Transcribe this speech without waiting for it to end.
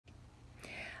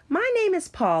My name is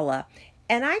Paula,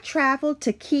 and I traveled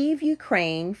to Kiev,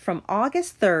 Ukraine from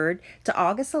August 3rd to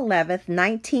August 11th,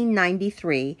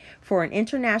 1993 for an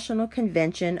international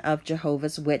convention of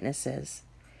Jehovah's Witnesses.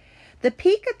 The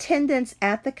peak attendance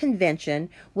at the convention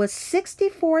was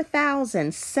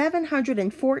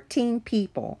 64,714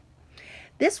 people.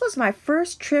 This was my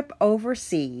first trip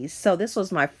overseas, so this was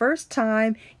my first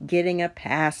time getting a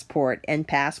passport and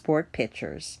passport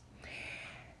pictures.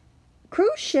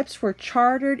 Cruise ships were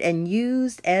chartered and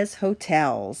used as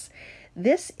hotels.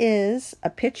 This is a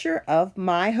picture of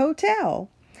my hotel.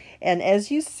 And as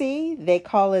you see, they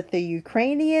call it the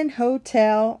Ukrainian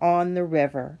Hotel on the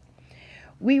River.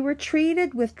 We were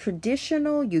treated with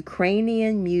traditional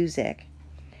Ukrainian music.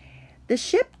 The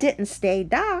ship didn't stay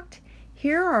docked.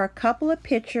 Here are a couple of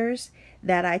pictures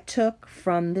that I took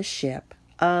from the ship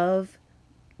of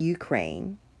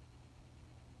Ukraine.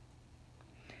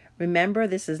 Remember,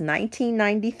 this is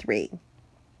 1993.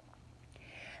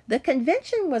 The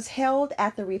convention was held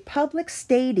at the Republic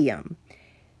Stadium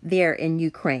there in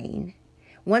Ukraine.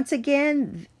 Once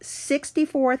again,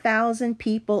 64,000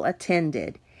 people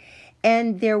attended,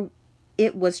 and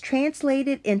it was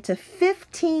translated into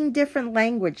 15 different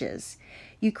languages: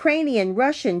 Ukrainian,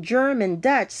 Russian, German,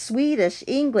 Dutch, Swedish,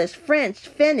 English, French,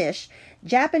 Finnish,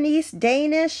 Japanese,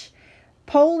 Danish,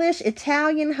 Polish,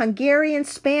 Italian, Hungarian,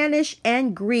 Spanish,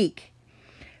 and Greek.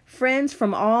 Friends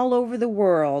from all over the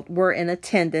world were in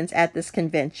attendance at this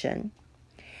convention.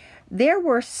 There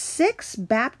were 6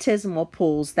 baptismal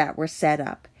pools that were set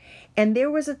up, and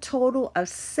there was a total of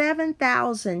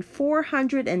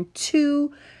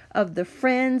 7,402 of the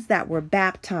friends that were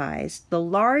baptized, the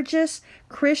largest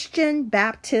Christian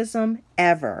baptism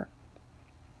ever.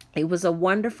 It was a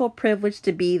wonderful privilege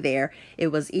to be there. It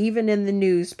was even in the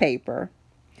newspaper.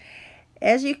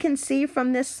 As you can see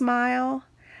from this smile,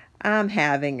 I'm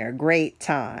having a great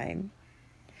time.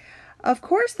 Of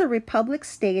course, the Republic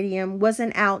Stadium was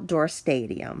an outdoor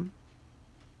stadium,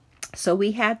 so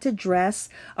we had to dress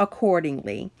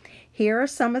accordingly. Here are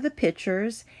some of the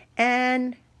pictures,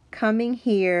 and coming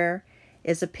here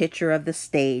is a picture of the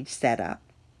stage setup.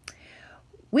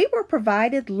 We were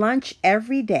provided lunch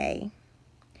every day.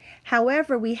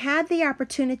 However, we had the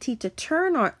opportunity to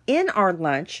turn in our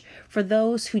lunch for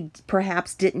those who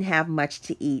perhaps didn't have much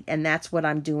to eat, and that's what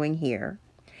I'm doing here.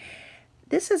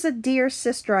 This is a dear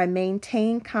sister I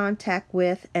maintain contact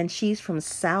with, and she's from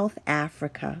South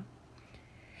Africa.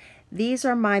 These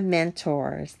are my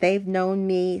mentors. They've known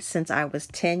me since I was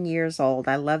 10 years old.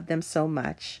 I love them so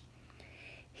much.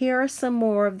 Here are some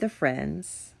more of the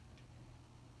friends.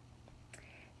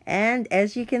 And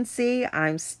as you can see,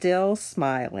 I'm still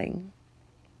smiling.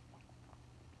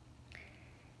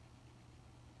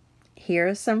 Here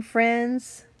are some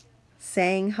friends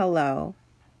saying hello.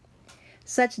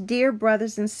 Such dear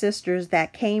brothers and sisters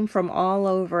that came from all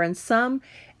over, and some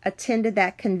attended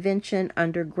that convention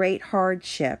under great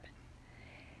hardship.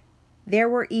 There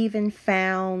were even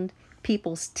found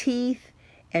people's teeth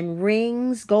and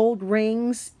rings, gold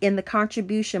rings, in the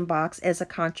contribution box as a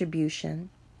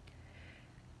contribution.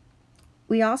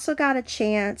 We also got a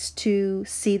chance to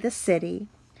see the city.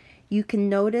 You can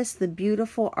notice the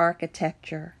beautiful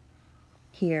architecture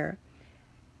here.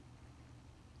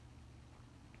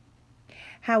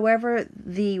 However,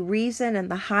 the reason and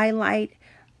the highlight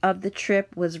of the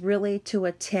trip was really to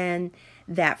attend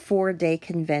that 4-day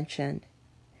convention.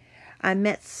 I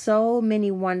met so many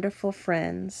wonderful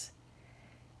friends.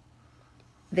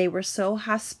 They were so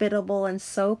hospitable and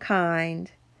so kind.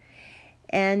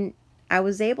 And I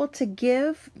was able to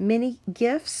give many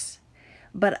gifts,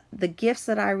 but the gifts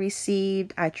that I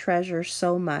received, I treasure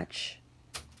so much.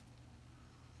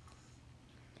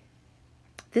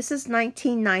 This is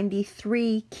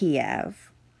 1993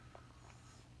 Kiev.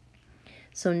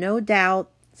 So no doubt,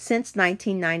 since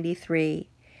 1993,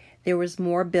 there was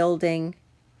more building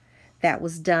that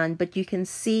was done, but you can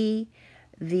see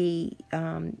the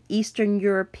Eastern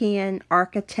European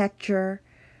architecture,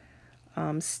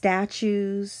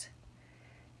 statues,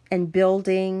 and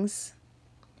buildings,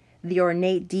 the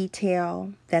ornate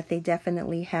detail that they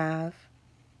definitely have.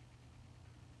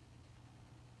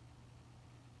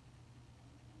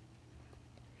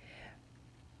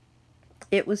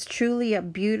 It was truly a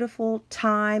beautiful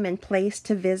time and place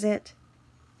to visit.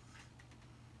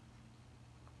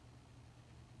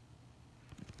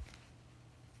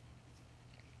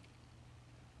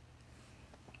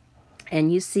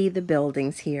 And you see the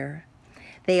buildings here.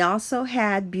 They also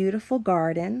had beautiful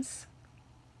gardens.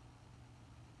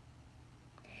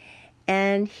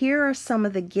 And here are some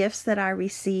of the gifts that I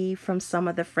received from some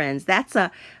of the friends. That's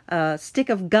a stick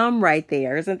of gum right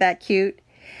there. Isn't that cute?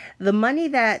 The money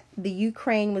that the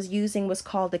Ukraine was using was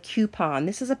called a coupon.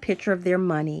 This is a picture of their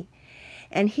money.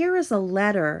 And here is a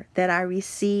letter that I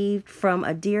received from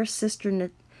a dear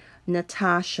sister,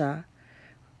 Natasha,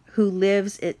 who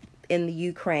lives in the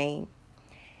Ukraine.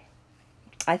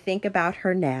 I think about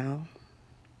her now.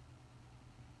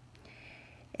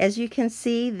 As you can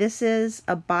see, this is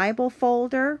a Bible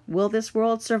folder, Will This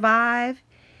World Survive?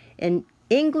 In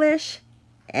English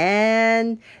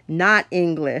and not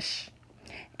English.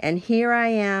 And here I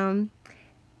am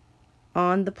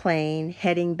on the plane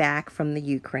heading back from the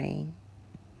Ukraine.